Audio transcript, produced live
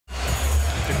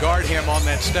guard him on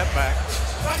that step back.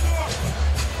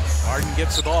 Harden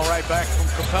gets the ball right back from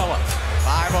Capella.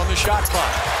 5 on the shot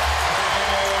clock.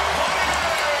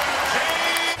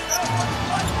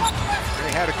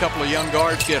 They had a couple of young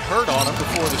guards get hurt on him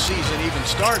before the season even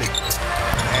started.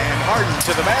 And Harden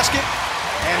to the basket,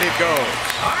 and it goes.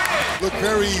 Looked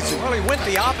very easy. Well, he went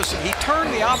the opposite. He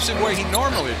turned the opposite way he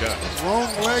normally does.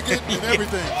 Wrong-legged and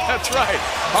everything. That's right.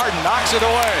 Harden knocks it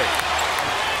away.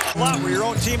 A lot where your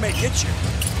own teammate gets you,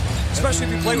 especially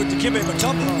if you play with Dikembe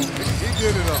Mutombo. He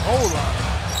did it a whole lot.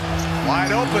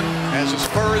 Wide open as his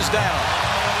spur is down.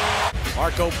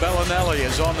 Marco Bellinelli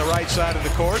is on the right side of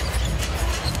the court.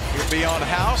 He'll be on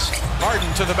House. Harden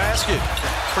to the basket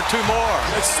for 2 more.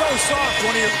 It's so soft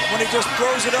when he just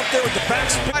throws it up there with the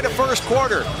backspin. By the first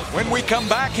quarter. When we come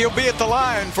back, he'll be at the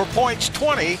line for points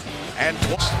 20 and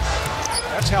 20.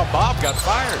 That's how Bob got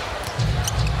fired.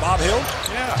 Bob Hill?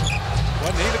 Yeah.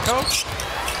 Wasn't he the coach?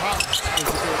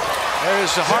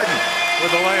 There's Harden with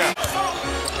the layup.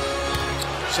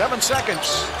 7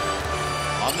 seconds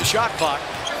on the shot clock.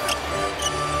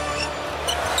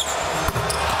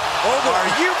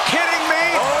 Are you kidding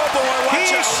me? Oh, boy,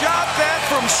 watch out. He shot that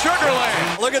from Sugar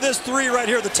Land. Look at this 3 right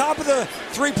here. The top of the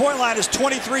three-point line is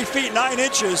 23 feet 9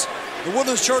 inches. The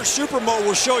Woodlands Church Supermo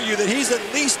will show you that he's at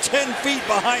least 10 feet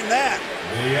behind that.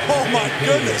 Oh, my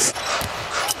goodness.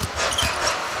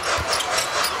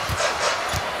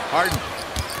 Harden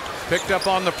picked up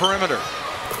on the perimeter.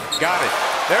 Got it.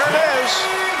 There it is.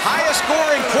 Highest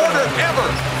scoring quarter ever.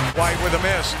 White with a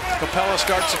miss. Capella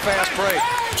starts a fast break.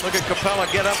 Look at Capella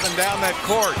get up and down that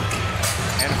court.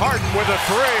 And Harden with a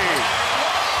 3.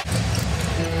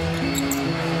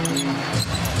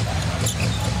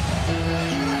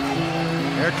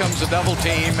 Here comes the double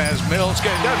team as Mills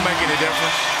doesn't make any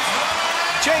difference.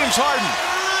 James Harden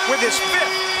with his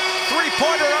 5th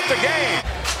three-pointer of the game.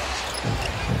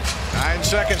 9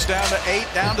 seconds down to 8,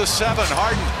 down to 7.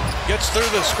 Harden gets through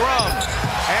the scrum.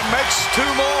 And